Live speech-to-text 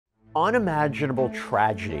Unimaginable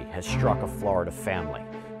tragedy has struck a Florida family.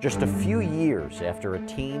 Just a few years after a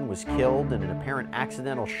teen was killed in an apparent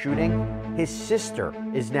accidental shooting, his sister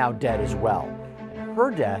is now dead as well. And her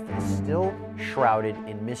death is still shrouded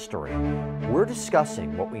in mystery. We're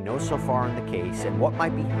discussing what we know so far in the case and what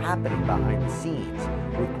might be happening behind the scenes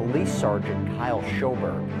with Police Sergeant Kyle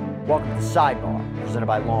Shoberg. Welcome to Sidebar, presented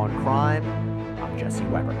by Law&Crime. I'm Jesse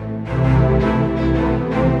Weber.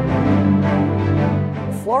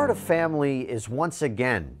 The Florida family is once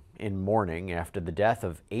again in mourning after the death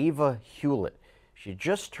of Ava Hulett. She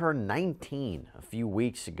just turned 19 a few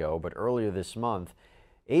weeks ago, but earlier this month,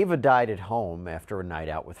 Ava died at home after a night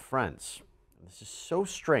out with friends. This is so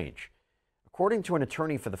strange. According to an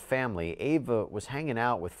attorney for the family, Ava was hanging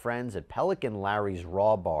out with friends at Pelican Larry's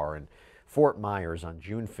Raw Bar in Fort Myers on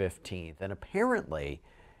June 15th, and apparently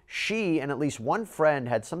she and at least one friend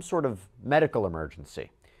had some sort of medical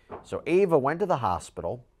emergency. So Ava went to the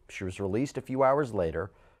hospital. She was released a few hours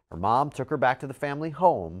later. Her mom took her back to the family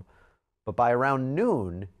home, but by around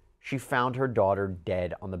noon, she found her daughter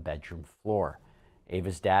dead on the bedroom floor.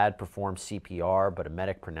 Ava's dad performed CPR, but a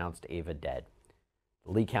medic pronounced Ava dead.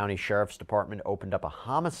 The Lee County Sheriff's Department opened up a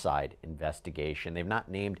homicide investigation. They've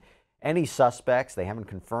not named any suspects. They haven't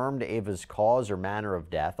confirmed Ava's cause or manner of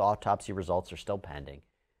death. Autopsy results are still pending.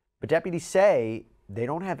 But deputies say they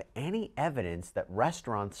don't have any evidence that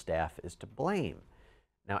restaurant staff is to blame.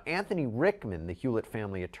 Now, Anthony Rickman, the Hulett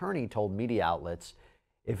family attorney, told media outlets,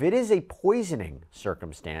 if it is a poisoning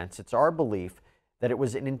circumstance, it's our belief that it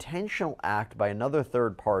was an intentional act by another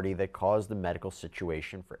third party that caused the medical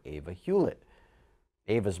situation for Ava Hulett.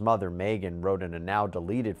 Ava's mother, Megan, wrote in a now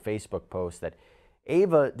deleted Facebook post that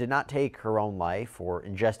Ava did not take her own life or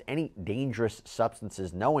ingest any dangerous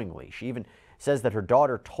substances knowingly. She even says that her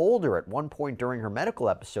daughter told her at one point during her medical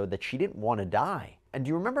episode that she didn't want to die. And do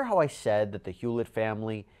you remember how I said that the Hulett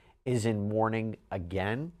family is in mourning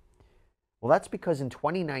again? Well, that's because in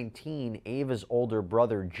 2019, Ava's older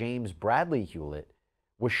brother, James Bradley Hulett,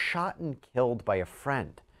 was shot and killed by a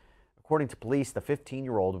friend. According to police, the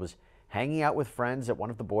 15-year-old was hanging out with friends at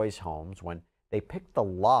one of the boys' homes when they picked the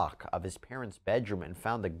lock of his parents' bedroom and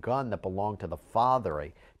found a gun that belonged to the father,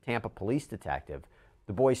 a Tampa police detective.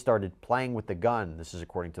 The boys started playing with the gun, this is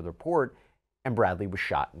according to the report, and Bradley was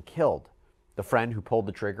shot and killed. The friend who pulled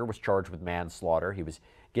the trigger was charged with manslaughter. He was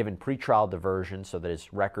given pretrial diversion so that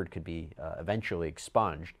his record could be eventually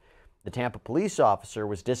expunged. The Tampa police officer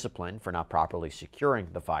was disciplined for not properly securing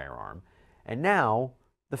the firearm. And now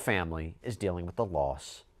the family is dealing with the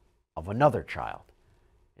loss of another child.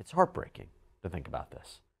 It's heartbreaking to think about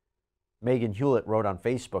this. Megan Hulett wrote on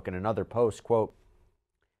Facebook in another post, quote,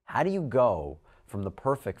 how do you go from the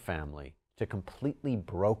perfect family to completely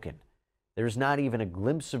broken? There's not even a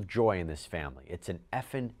glimpse of joy in this family. It's an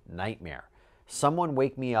effing nightmare. Someone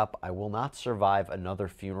wake me up. I will not survive another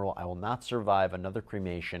funeral. I will not survive another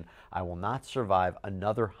cremation. I will not survive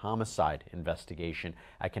another homicide investigation.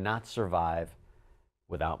 I cannot survive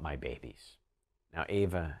without my babies. Now,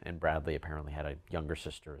 Ava and Bradley apparently had a younger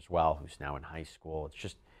sister as well, who's now in high school. It's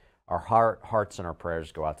just our hearts and our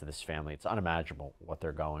prayers go out to this family. It's unimaginable what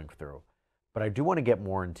they're going through. But I do want to get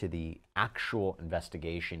more into the actual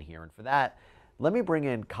investigation here. And for that, let me bring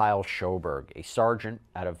in Kyle Shoberg, a sergeant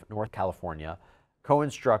out of North California,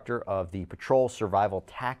 co-instructor of the Patrol Survival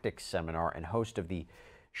Tactics Seminar and host of the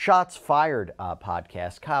Shots Fired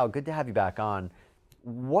podcast. Kyle, good to have you back on.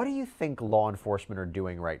 What do you think law enforcement are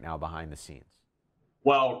doing right now behind the scenes?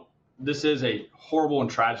 Well, this is a horrible and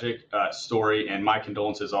tragic story, and my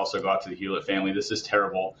condolences also go out to the Hulett family. This is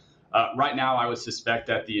terrible. Right now, I would suspect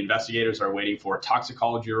that the investigators are waiting for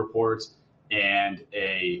toxicology reports and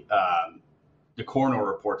the coroner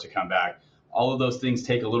report to come back. All of those things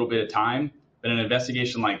take a little bit of time, but in an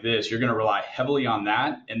investigation like this, you're going to rely heavily on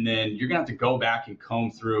that, and then you're going to have to go back and comb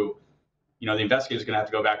through, the investigator's going to have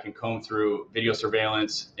to go back and comb through video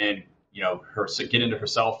surveillance and, get into her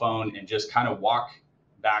cell phone and just kind of walk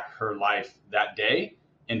back her life that day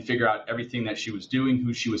and figure out everything that she was doing,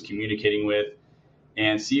 who she was communicating with,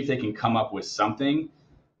 and see if they can come up with something.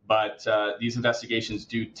 But these investigations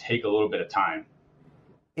do take a little bit of time.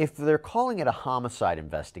 If they're calling it a homicide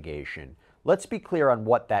investigation, let's be clear on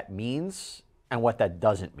what that means and what that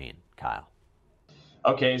doesn't mean, Kyle.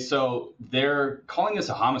 Okay, so they're calling this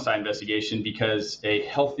a homicide investigation because a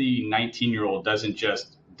healthy 19-year-old doesn't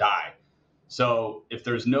just die. So if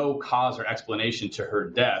there's no cause or explanation to her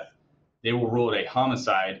death, they will rule it a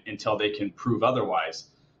homicide until they can prove otherwise.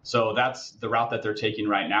 So that's the route that they're taking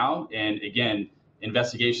right now. And again,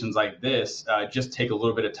 investigations like this just take a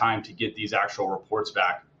little bit of time to get these actual reports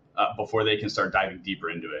back before they can start diving deeper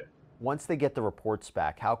into it. once they get the reports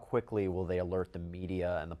back, how quickly will they alert the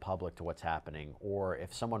media and the public to what's happening? Or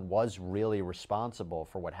if someone was really responsible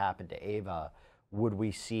for what happened to Ava, would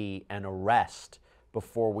we see an arrest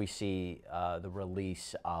before we see the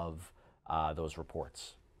release of those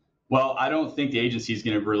reports? Well, I don't think the agency is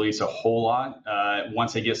going to release a whole lot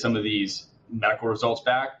once they get some of these medical results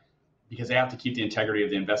back, because they have to keep the integrity of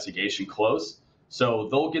the investigation close. So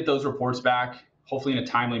they'll get those reports back, hopefully in a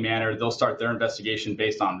timely manner. They'll start their investigation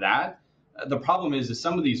based on that. The problem is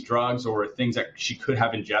some of these drugs or things that she could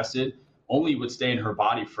have ingested only would stay in her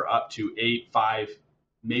body for up to 8, 5,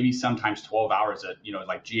 maybe sometimes 12 hours.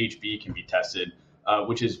 Like GHB can be tested,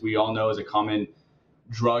 which is, we all know, is a common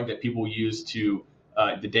drug that people use to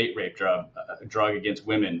the date rape drug, a drug against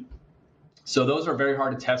women. So those are very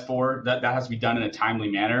hard to test for. That has to be done in a timely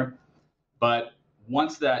manner. But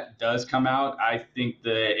once that does come out, I think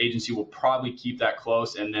the agency will probably keep that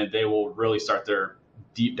close, and then they will really start their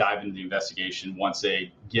deep dive into the investigation once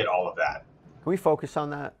they get all of that. Can we focus on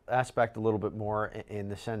that aspect a little bit more in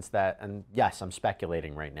the sense that, and yes, I'm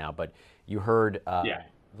speculating right now, but you heard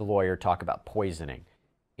the lawyer talk about poisoning.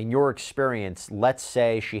 In your experience, let's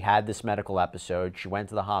say she had this medical episode, she went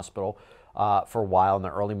to the hospital for a while in the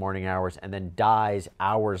early morning hours and then dies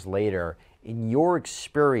hours later. In your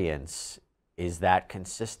experience, is that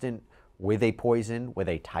consistent with a poison, with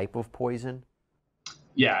a type of poison?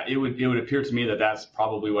 Yeah, it would appear to me that that's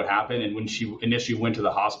probably what happened. And when she initially went to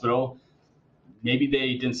the hospital, maybe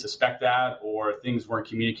they didn't suspect that, or things weren't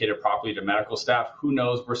communicated properly to medical staff. Who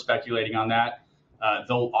knows? We're speculating on that.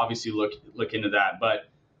 They'll obviously look into that. But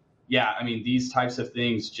yeah, I mean, these types of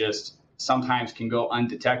things just sometimes can go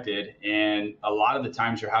undetected. And a lot of the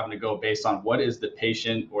times you're having to go based on what is the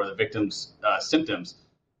patient or the victim's symptoms.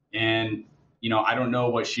 And, I don't know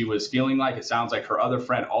what she was feeling like. It sounds like her other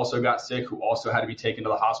friend also got sick, who also had to be taken to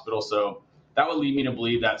the hospital. So that would lead me to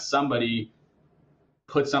believe that somebody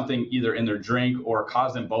put something either in their drink or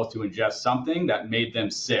caused them both to ingest something that made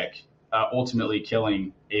them sick, ultimately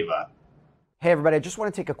killing Ava. Hey everybody, I just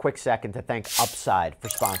want to take a quick second to thank Upside for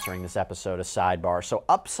sponsoring this episode of Sidebar. So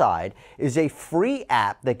Upside is a free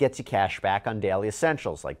app that gets you cash back on daily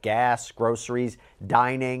essentials like gas, groceries,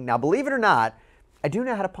 dining. Now believe it or not, I do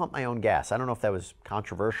know how to pump my own gas. I don't know if that was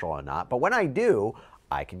controversial or not, but when I do,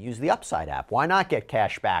 I can use the Upside app. Why not get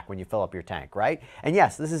cash back when you fill up your tank, right? And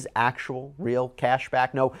yes, this is actual, real cash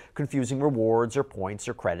back. No confusing rewards or points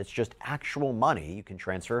or credits, just actual money you can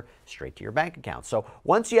transfer straight to your bank account. So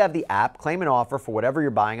once you have the app, claim an offer for whatever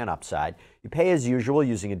you're buying on Upside. You pay as usual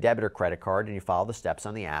using a debit or credit card, and you follow the steps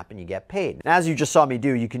on the app and you get paid. And as you just saw me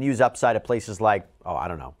do, you can use Upside at places like,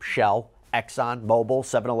 Shell, Exxon, Mobil,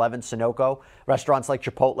 7-Eleven, Sunoco, restaurants like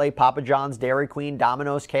Chipotle, Papa John's, Dairy Queen,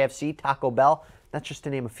 Domino's, KFC, Taco Bell. That's just to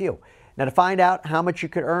name a few. Now, to find out how much you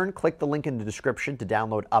could earn, click the link in the description to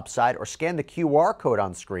download Upside, or scan the QR code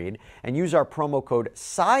on screen and use our promo code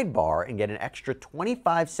SIDEBAR and get an extra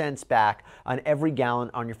 25 cents back on every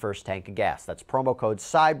gallon on your first tank of gas. That's promo code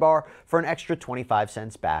SIDEBAR for an extra 25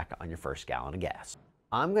 cents back on your first gallon of gas.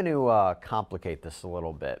 I'm going to complicate this a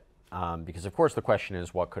little bit because, of course, the question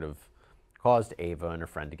is what could have caused Ava and her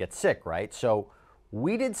friend to get sick, right? So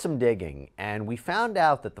we did some digging, and we found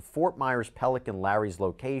out that the Fort Myers Pelican Larry's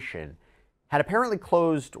location had apparently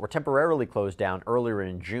closed or temporarily closed down earlier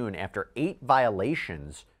in June after 8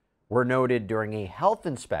 violations were noted during a health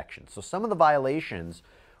inspection. So some of the violations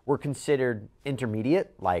were considered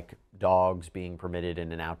intermediate, like dogs being permitted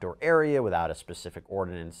in an outdoor area without a specific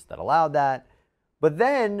ordinance that allowed that. But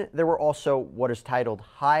then there were also what is titled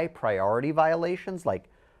high priority violations, like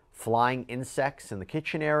flying insects in the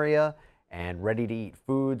kitchen area and ready-to-eat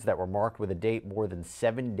foods that were marked with a date more than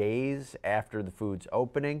 7 days after the food's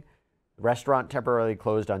opening. The restaurant temporarily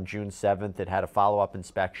closed on June 7th. It had a follow-up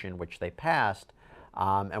inspection, which they passed.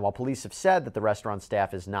 And while police have said that the restaurant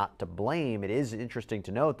staff is not to blame, it is interesting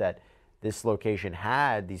to note that this location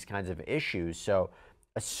had these kinds of issues. So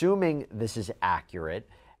assuming this is accurate,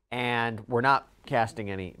 and we're not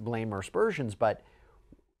casting any blame or aspersions, but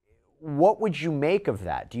what would you make of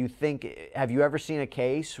that? Do you think, have you ever seen a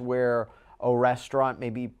case where a restaurant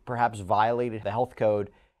maybe perhaps violated the health code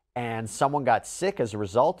and someone got sick as a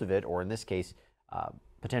result of it, or in this case,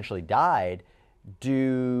 potentially died?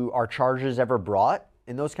 Are charges ever brought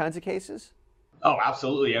in those kinds of cases? Oh,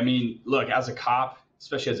 absolutely. I mean, look, as a cop,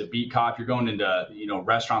 especially as a beat cop, you're going into,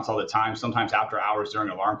 restaurants all the time, sometimes after hours during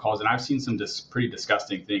alarm calls. And I've seen some pretty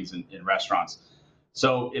disgusting things in restaurants.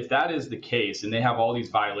 So if that is the case and they have all these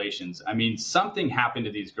violations, I mean, something happened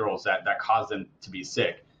to these girls that caused them to be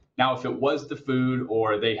sick. Now, if it was the food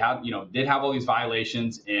or they had, did have all these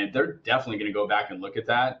violations, and they're definitely going to go back and look at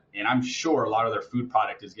that. And I'm sure a lot of their food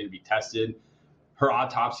product is going to be tested. her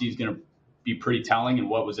autopsy is going to be pretty telling and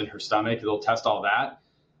what was in her stomach. They'll test all that.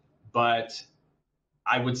 But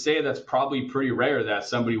I would say that's probably pretty rare that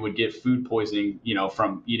somebody would get food poisoning,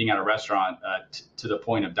 from eating at a restaurant to the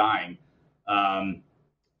point of dying.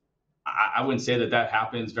 I wouldn't say that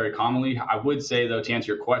happens very commonly. I would say, though, to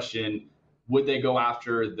answer your question, would they go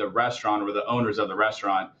after the restaurant or the owners of the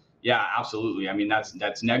restaurant? Yeah, absolutely. I mean,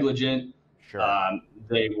 that's negligent. Sure.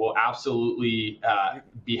 They will absolutely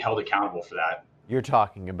be held accountable for that. You're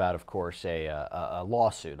talking about, of course, a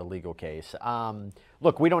lawsuit, a legal case.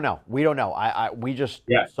 Look, we don't know. We don't know. We just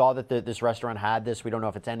saw that this restaurant had this. We don't know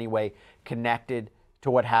if it's any way connected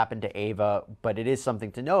to what happened to Ava, but it is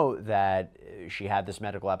something to note that she had this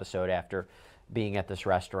medical episode after being at this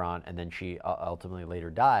restaurant, and then she ultimately later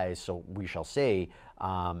dies. So we shall see.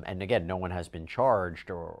 And again, no one has been charged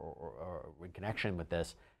or in connection with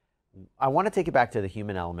this. I want to take it back to the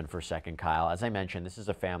human element for a second, Kyle. As I mentioned, this is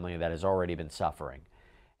a family that has already been suffering.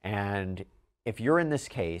 And if you're in this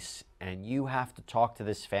case and you have to talk to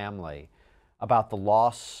this family about the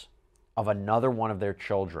loss of another one of their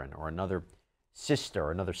children or another sister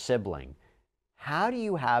or another sibling, how do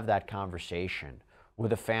you have that conversation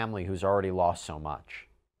with a family who's already lost so much?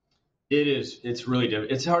 It's really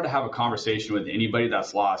difficult. It's hard to have a conversation with anybody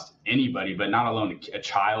that's lost anybody, but not alone a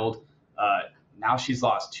child. Now she's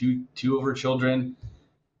lost two of her children.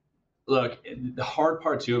 Look, the hard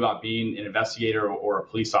part too about being an investigator or a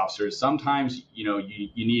police officer is sometimes, you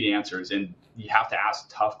need answers and you have to ask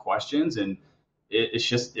tough questions, and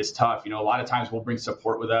it's tough. A lot of times we'll bring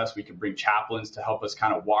support with us. We can bring chaplains to help us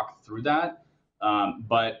kind of walk through that.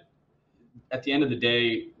 But at the end of the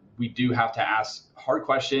day, we do have to ask hard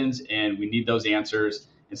questions and we need those answers.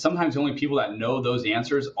 And sometimes the only people that know those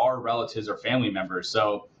answers are relatives or family members.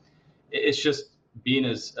 So it's just being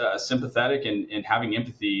as sympathetic and having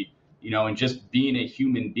empathy, and just being a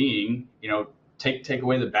human being, take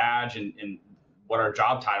away the badge and what our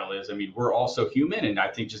job title is. I mean, we're also human. And I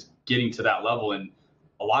think just getting to that level, and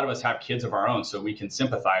a lot of us have kids of our own, so we can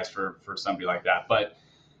sympathize for somebody like that. But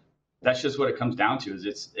that's just what it comes down to,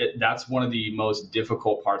 is that's one of the most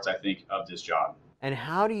difficult parts, I think, of this job. And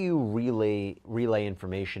how do you relay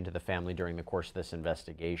information to the family during the course of this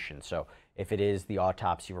investigation? So if it is the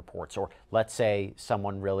autopsy reports, or let's say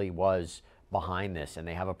someone really was behind this and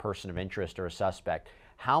they have a person of interest or a suspect,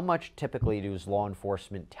 how much typically does law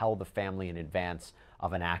enforcement tell the family in advance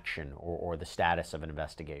of an action or the status of an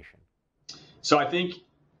investigation? So I think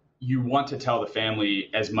you want to tell the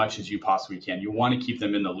family as much as you possibly can. You want to keep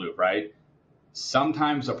them in the loop, right?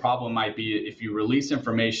 Sometimes a problem might be if you release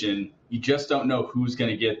information, you just don't know who's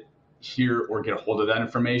going to hear or get a hold of that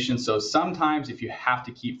information. So sometimes if you have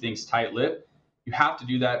to keep things tight-lipped, you have to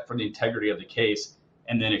do that for the integrity of the case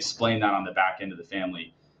and then explain that on the back end of the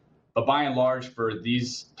family. But by and large, for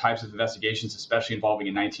these types of investigations, especially involving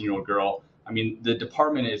a 19-year-old girl, I mean, the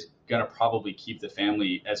department is going to probably keep the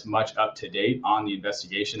family as much up to date on the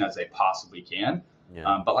investigation as they possibly can.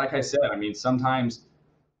 Yeah. But like I said, I mean, sometimes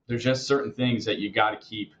there's just certain things that you got to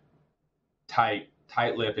keep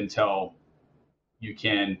tight-lipped until you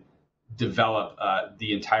can develop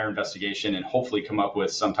the entire investigation and hopefully come up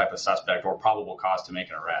with some type of suspect or probable cause to make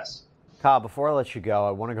an arrest. Kyle, before I let you go,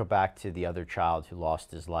 I want to go back to the other child who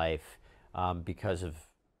lost his life because of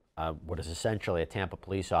what is essentially a Tampa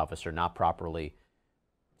police officer not properly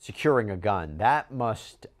securing a gun. That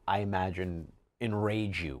must, I imagine,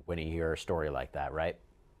 enrage you when you hear a story like that, right?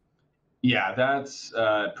 Yeah, that's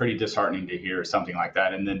pretty disheartening to hear something like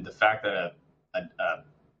that. And then the fact that a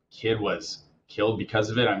kid was killed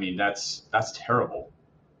because of it, I mean, that's terrible.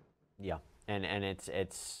 Yeah, and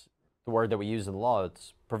it's the word that we use in the law.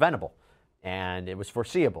 It's preventable, and it was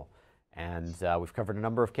foreseeable. And we've covered a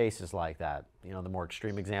number of cases like that. The more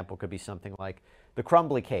extreme example could be something like the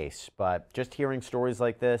Crumbly case. But just hearing stories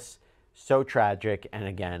like this, so tragic. And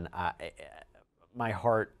again, my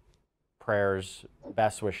heart, prayers,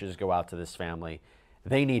 best wishes go out to this family.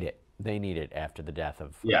 They need it. They need it after the death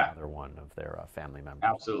of another one of their family members.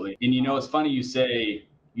 Absolutely. And it's funny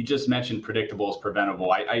you just mentioned predictable is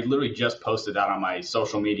preventable. I literally just posted that on my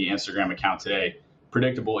social media Instagram account today.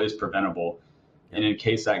 Predictable is preventable. And in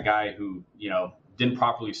case that guy who, didn't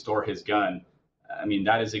properly store his gun, I mean,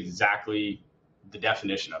 that is exactly the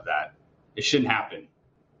definition of that. It shouldn't happen.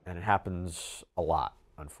 And it happens a lot,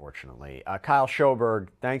 unfortunately. Kyle Shoberg,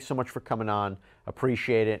 thanks so much for coming on.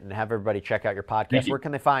 Appreciate it. And have everybody check out your podcast. Where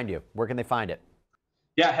can they find you? Where can they find it?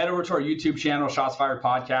 Yeah, head over to our YouTube channel, Shots Fired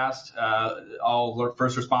Podcast. All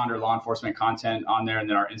first responder, law enforcement content on there, and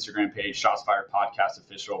then our Instagram page, Shots Fired Podcast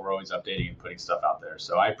Official. We're always updating and putting stuff out there.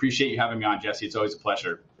 So I appreciate you having me on, Jesse. It's always a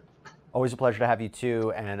pleasure. Always a pleasure to have you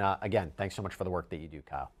too. And again, thanks so much for the work that you do,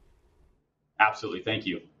 Kyle. Absolutely. Thank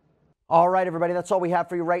you. All right, everybody, that's all we have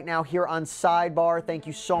for you right now here on Sidebar. Thank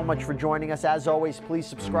you so much for joining us. As always, please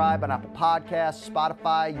subscribe on Apple Podcasts,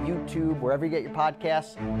 Spotify, YouTube, wherever you get your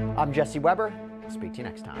podcasts. I'm Jesse Weber. I'll speak to you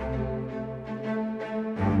next time.